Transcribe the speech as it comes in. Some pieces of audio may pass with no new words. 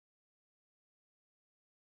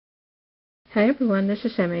Hi everyone, this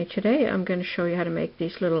is Emmy. Today I'm going to show you how to make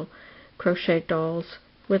these little crochet dolls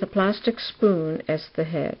with a plastic spoon as the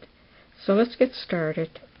head. So let's get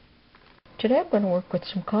started. Today I'm going to work with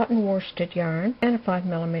some cotton worsted yarn and a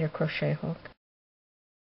 5mm crochet hook.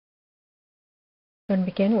 I'm going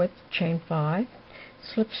to begin with chain 5,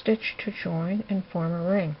 slip stitch to join and form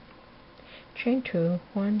a ring. Chain 2,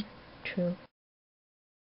 1, 2.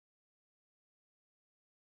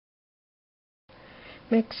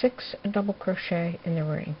 Make 6 double crochet in the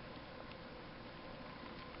ring.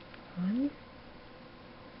 1,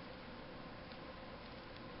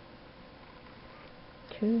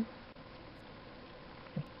 2,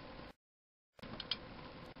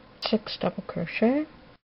 6 double crochet,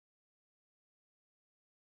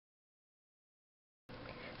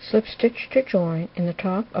 slip stitch to join in the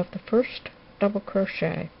top of the first double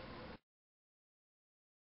crochet.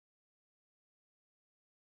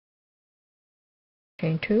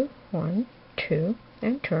 Chain 2, 1, 2,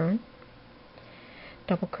 and turn.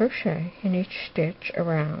 Double crochet in each stitch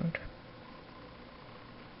around.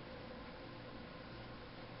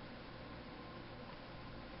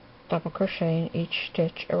 Double crochet in each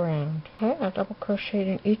stitch around. Okay, I double crocheted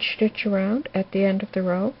in each stitch around. At the end of the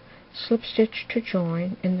row, slip stitch to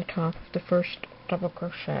join in the top of the first double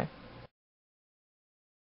crochet.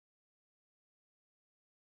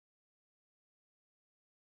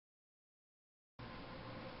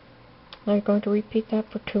 Now you're going to repeat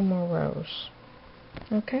that for 2 more rows.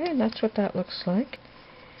 Okay, and that's what that looks like.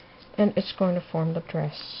 And it's going to form the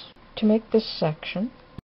dress. To make this section,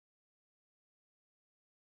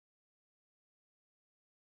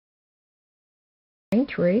 chain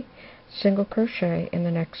 3, single crochet in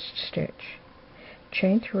the next stitch.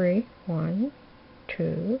 Chain 3, 1,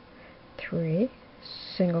 2, 3,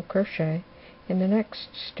 single crochet in the next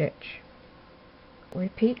stitch.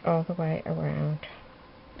 Repeat all the way around.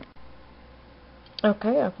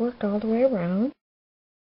 Okay, I've worked all the way around.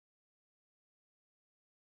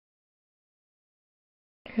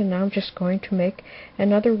 And now I'm just going to make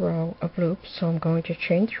another row of loops. So I'm going to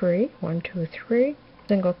chain 3, 1, 2, 3,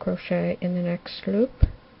 single crochet in the next loop,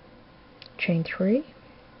 chain 3,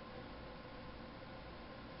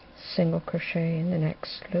 single crochet in the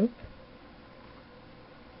next loop.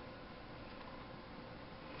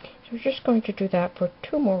 So we're just going to do that for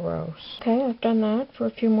 2 more rows. Okay, I've done that for a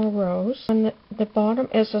few more rows. And the bottom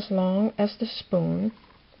is as long as the spoon.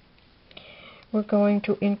 We're going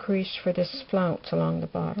to increase for this flounce along the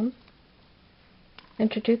bottom. And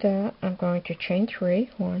to do that, I'm going to chain 3,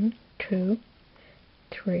 1, 2,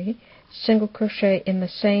 3, single crochet in the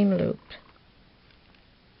same loop.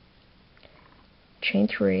 Chain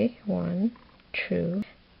 3, 1, 2,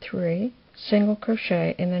 3, single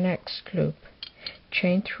crochet in the next loop.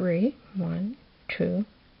 Chain 3, 1, 2,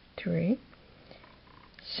 3,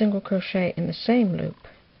 single crochet in the same loop.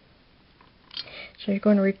 So you're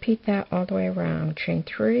going to repeat that all the way around. Chain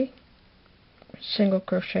 3, single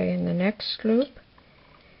crochet in the next loop,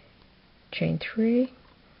 chain 3,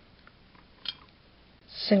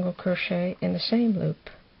 single crochet in the same loop.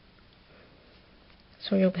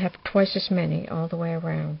 So you'll have twice as many all the way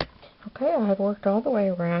around. Okay, I have worked all the way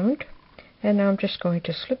around, and now I'm just going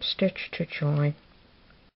to slip stitch to join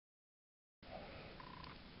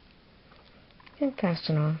and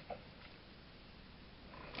fasten off.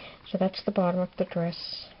 So that's the bottom of the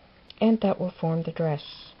dress, and that will form the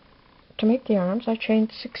dress. To make the arms, I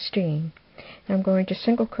chained 16. I'm going to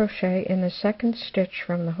single crochet in the second stitch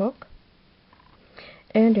from the hook,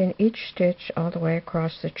 and in each stitch all the way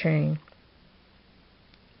across the chain.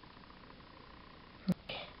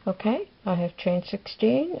 Okay, I have chained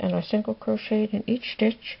 16, and I single crocheted in each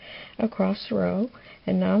stitch across the row,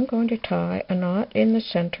 and now I'm going to tie a knot in the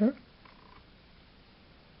center,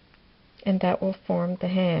 and that will form the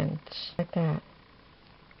hands, like that.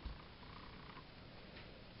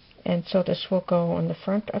 And so this will go on the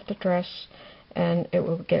front of the dress, and it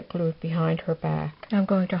will get glued behind her back. I'm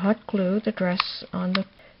going to hot glue the dress on the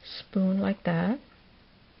spoon like that.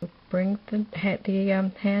 Bring the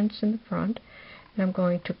hands in the front, and I'm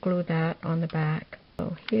going to glue that on the back.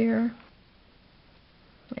 So here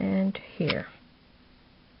and here.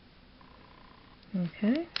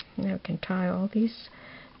 Okay, now we can tie all these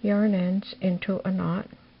yarn ends into a knot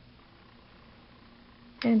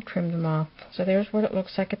and trim them off. So there's what it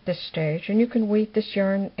looks like at this stage, and you can weave this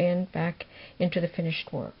yarn end back into the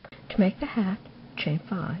finished work. To make the hat, chain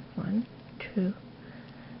 5, 1, 2,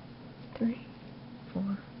 3,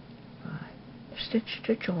 4, 5, stitch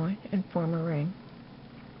to join and form a ring.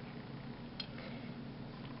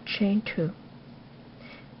 Chain 2,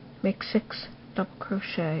 make 6 double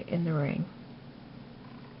crochet in the ring.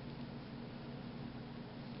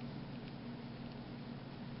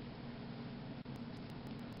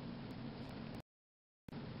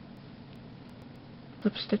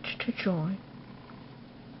 slip stitch to join,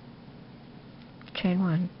 chain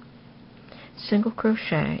 1, single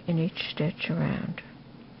crochet in each stitch around,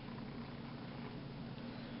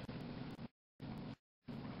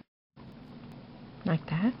 like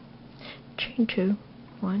that, chain 2,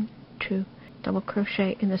 1, 2, double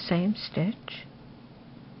crochet in the same stitch,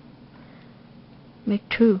 make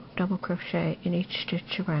 2 double crochet in each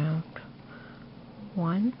stitch around,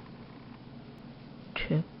 1,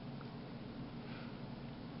 2,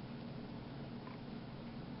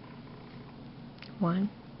 1,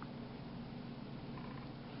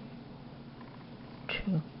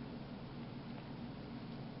 2,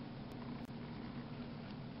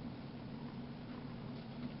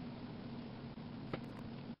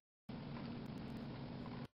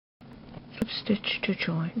 slip stitch to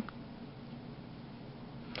join,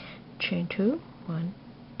 chain 2, 1,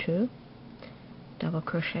 2, double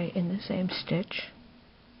crochet in the same stitch,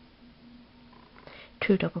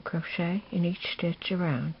 2 double crochet in each stitch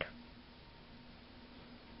around,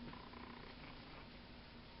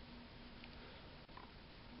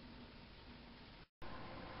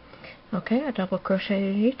 okay, I double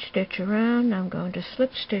crocheted in each stitch around. Now I'm going to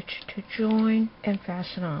slip stitch to join and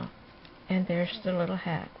fasten off, and there's the little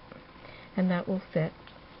hat, and that will fit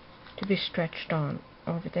to be stretched on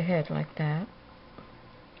over the head like that.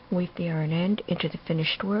 Weave the yarn end into the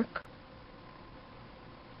finished work.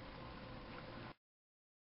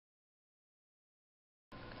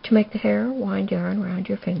 To make the hair, wind yarn around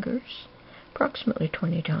your fingers approximately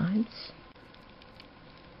 20 times.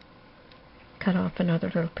 Cut off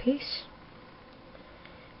another little piece,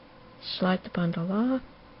 slide the bundle off,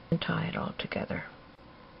 and tie it all together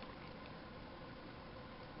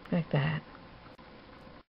like that.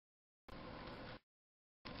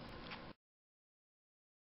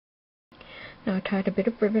 Now I tied a bit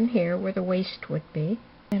of ribbon here where the waist would be,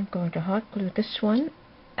 and I'm going to hot glue this one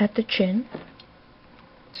at the chin.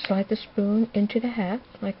 Slide the spoon into the hat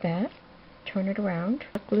like that, turn it around,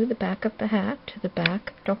 hot glue the back of the hat to the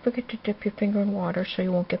back. Don't forget to dip your finger in water so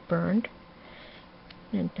you won't get burned,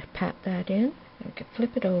 and pat that in. Okay,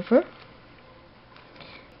 flip it over,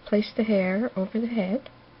 place the hair over the head,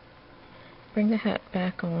 bring the hat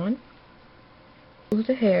back on, glue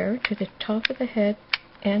the hair to the top of the head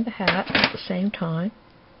and the hat at the same time.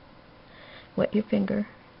 Wet your finger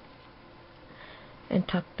and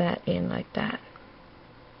tuck that in like that.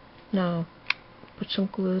 Now put some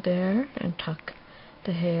glue there and tuck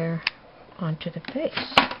the hair onto the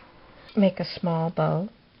face. Make a small bow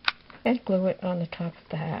and glue it on the top of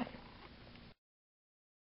the hat.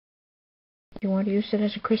 If you want to use it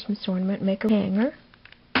as a Christmas ornament, make a hanger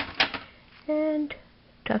and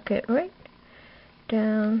tuck it right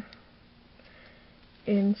down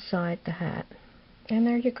inside the hat. And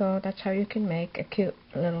there you go. That's how you can make a cute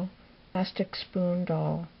little plastic spoon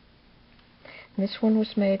doll. And this one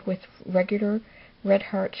was made with regular Red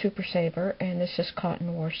Heart Super Saver, and this is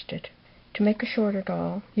cotton worsted. To make a shorter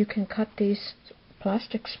doll, you can cut these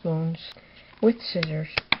plastic spoons with scissors.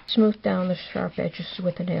 Smooth down the sharp edges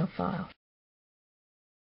with a nail file.